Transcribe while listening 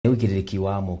nĩwĩigĩrĩrĩki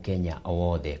wa Mũkenya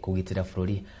wothe kũgitĩra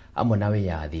bũrũri amwe na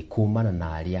wĩyathi kumana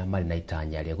na arĩa marĩ na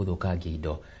itanya rĩa gũthũkangia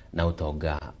indo na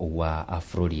ũtonga wa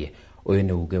bũrũri. Ũyũ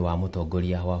nĩ uge wa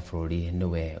mũtongoria wa bũrũri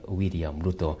nĩwe William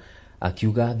Ruto,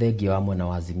 akiuga thengia wa mwena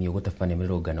wa Azimio gũtabania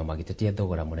mĩrũngano magĩtetia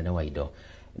thogora mũnene wa indo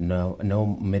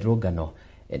no mĩrũngano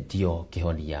ndio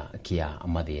kĩhonia kĩa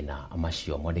mathĩna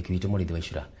macio. Mwandĩki witũ Mũrithi wa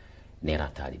Icura nĩ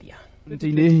aratarĩria.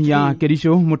 Nti-inĩ ya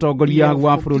Kericho, mũtongoria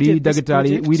wa bũrũri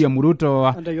Ndagĩtarĩ William Ruto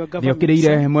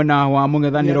nĩokĩrĩire mwena wa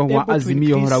mũng'ethanĩro wa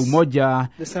Azimio rau moja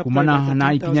kumana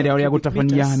na ikinya rĩao rĩa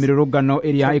gũtabania mĩrũrũngano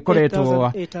ĩrĩa ĩkoretwo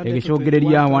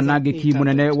ĩgĩcũngĩrĩria wanangĩki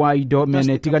mũnene wa indo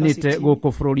mĩena ĩtiganĩte gũkũ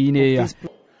bũrũri-inĩ.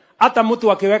 Hata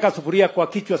mtu akiweka sufuria kwa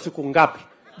kichwa siku ngapi,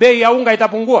 bei ya unga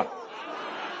itapungua?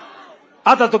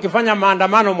 Hata tukifanya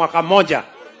maandamano mwaka moja,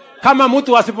 kama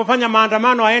mtu asipofanya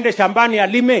maandamano aende shambani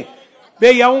alime,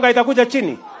 bei ya unga itakuja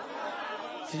chini?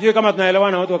 Sijui kama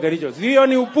tunaelewana watu wa Kericho. Sio,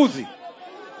 ni upuzi.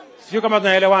 Sijui kama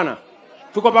tunaelewana.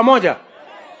 Tuko pamoja?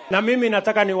 Na mimi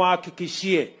nataka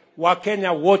niwahakikishie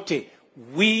Wakenya wote,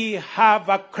 we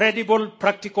have a credible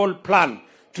practical plan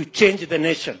to change the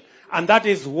nation. And that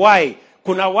is why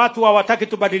kuna watu hawataki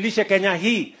tubadilishe Kenya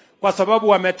hii kwa sababu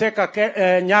wameteka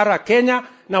nyara Kenya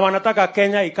na wanataka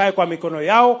Kenya ikae kwa mikono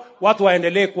yao, watu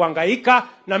waendelee kuhangaika.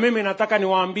 Na mimi nataka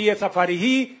niwaambie safari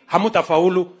hii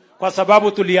hamutafaulu, kwa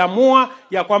sababu tuliamua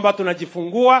ya kwamba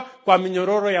tunajifungua kwa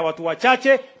minyororo ya watu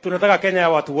wachache, tunataka Kenya ya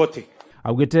watu wote.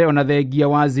 Augĩte ona thengia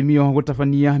wa Azimio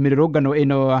gũtabania mĩrũrũngano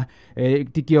ĩno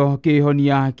tikio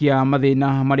kĩhonia kĩa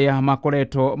mathĩna marĩa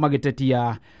makoretwo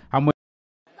magĩtetia hamwe.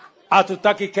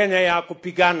 Hatutaki Kenya ya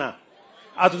kupigana,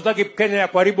 hatutaki Kenya ya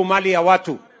kuharibu mali ya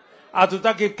watu,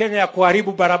 hatutaki Kenya ya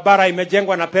kuharibu barabara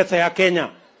imejengwa na pesa ya Kenya.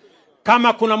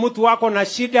 Kama kuna mtu wako na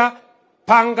shida,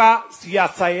 panga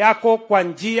siasa yako kwa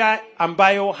njia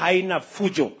ambayo haina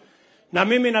fujo. Na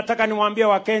mimi nataka niwaambie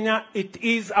wa Kenya, it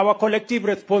is our collective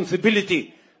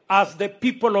responsibility as the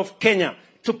people of Kenya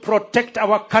to protect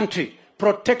our country,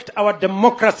 protect our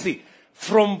democracy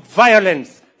from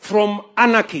violence, from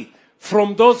anarchy,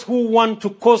 from those who want to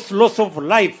cause loss of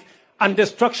life and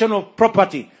destruction of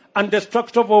property and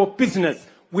destruction of business.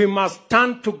 We must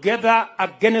stand together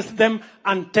against them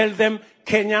and tell them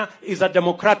Kenya is a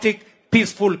democratic,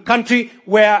 peaceful country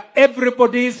where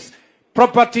everybody's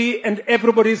property and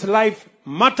everybody's life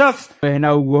matters.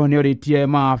 Na uguo nĩorĩtie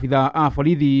maabitha a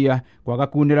borithi kwaga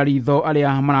kunĩra ritho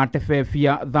arĩa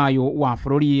maratebebia thayũ wa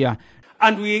bũrũri.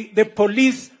 And the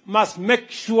police must make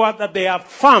sure that they are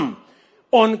firm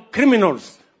on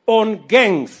criminals, on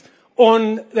gangs,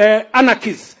 on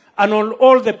anarchists, and on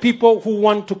all the people who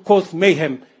want to cause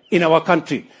mayhem in our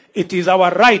country. It is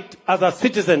our right as a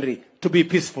citizenry to be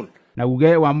peaceful. Na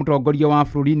uge wa mũtongoria wa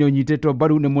bũrũri nĩ ũnyitĩtwo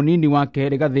mbaru nĩ mũnini wake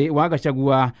Rigathi wa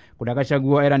Gachagua, kũrĩa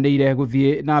Gachagua eranĩire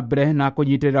gũthiĩ na mbere na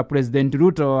kũnyitĩrĩra President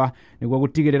Ruto nĩguo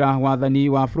gũtigĩrĩra wathani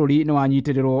wa bũrũri nĩ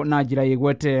wanyitĩrĩrwo na njĩra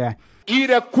ĩgwete.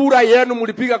 Ile kura yenu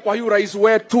mlipiga kwa huyu rais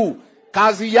wetu,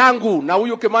 kazi yangu na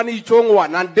huyu Kimani Ichung'wa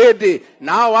na Ndede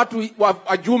na hao watu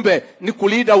wajumbe ni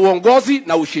kulinda uongozi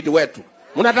na ushindi wetu.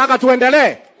 Mnataka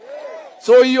tuendelee?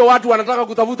 So hiyo watu wanataka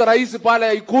kutafuta rais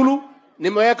pale Ikulu,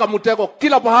 nimeweka mtego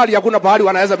kila pahali, hakuna pahali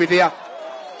wanaweza pitia.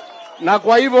 Na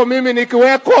kwa hivyo mimi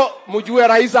nikiweko, mjue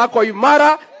rais ako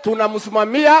imara,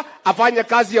 tunamsimamia afanye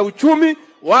kazi ya uchumi.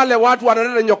 Wale watu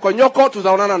wanaleta nyokonyoko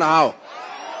tutaonana na hao.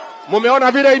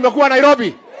 Mumeona vile imekuwa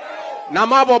Nairobi? Na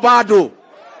mambo bado.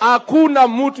 Hakuna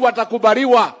mtu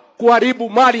atakubaliwa kuharibu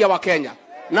mali ya Wakenya.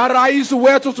 Na rais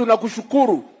wetu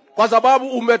tunakushukuru kwa sababu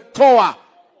umetoa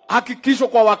hakikisho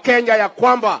kwa Wakenya ya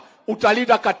kwamba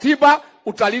utalinda katiba,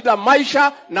 utalinda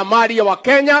maisha na mali ya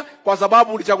Wakenya, kwa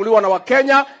sababu ulichaguliwa na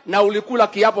Wakenya na ulikula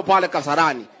kiapo pale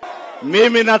Kasarani.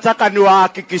 Mimi nataka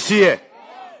niwahakikishie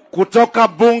kutoka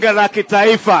bunge la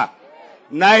kitaifa,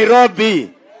 Nairobi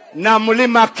na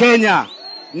Mlima Kenya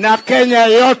na Kenya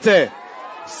yote,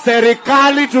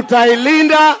 serikali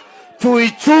tutailinda,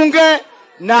 tuichunge,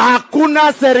 na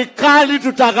hakuna serikali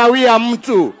tutagawia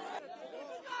mtu.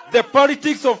 The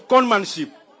politics of conmanship,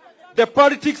 the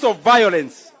politics of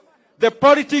violence, the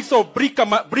politics of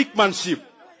brickmanship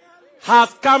has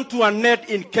come to an end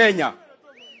in Kenya.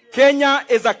 Kenya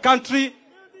is a country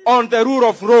on the rule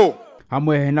of law.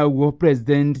 Hamwe na uguo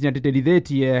President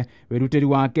nĩatĩtĩrithĩtie wĩrutĩri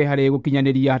wake harĩ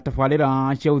gũkinyanĩria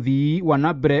tabarĩra cia ũthii wa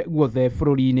na mbere guothe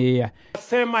bũrũri-inĩ.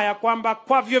 Sema ya kwamba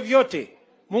kwa vyovyote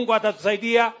Mungu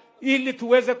atatusaidia ili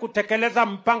tuweze kutekeleza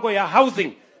mpango ya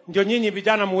housing, ndio nyinyi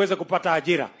vijana muweze kupata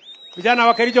ajira. Vijana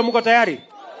wa Kericho mko tayari?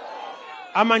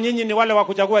 Ama nyinyi ni wale wa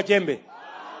kuchagua jembe?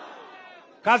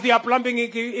 Kazi ya plumbing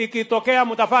ikitokea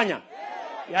mtafanya?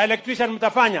 Ya electrician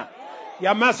mtafanya?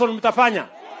 Ya mason mtafanya?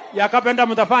 Ya carpenter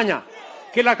mtafanya?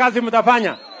 Kila kazi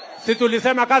mtafanya? Si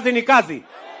tulisema kazi ni kazi?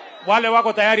 Wale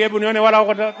wako tayari, hebu nione wale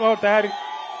wako tayari.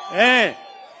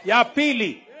 Ya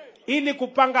pili, ili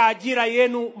kupanga ajira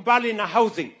yenu mbali na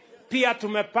housing, pia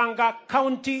tumepanga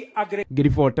county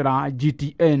Ngiribotera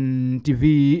GTN TV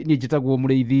ni njitagwo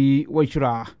Mũrĩithi wa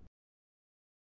Icũra.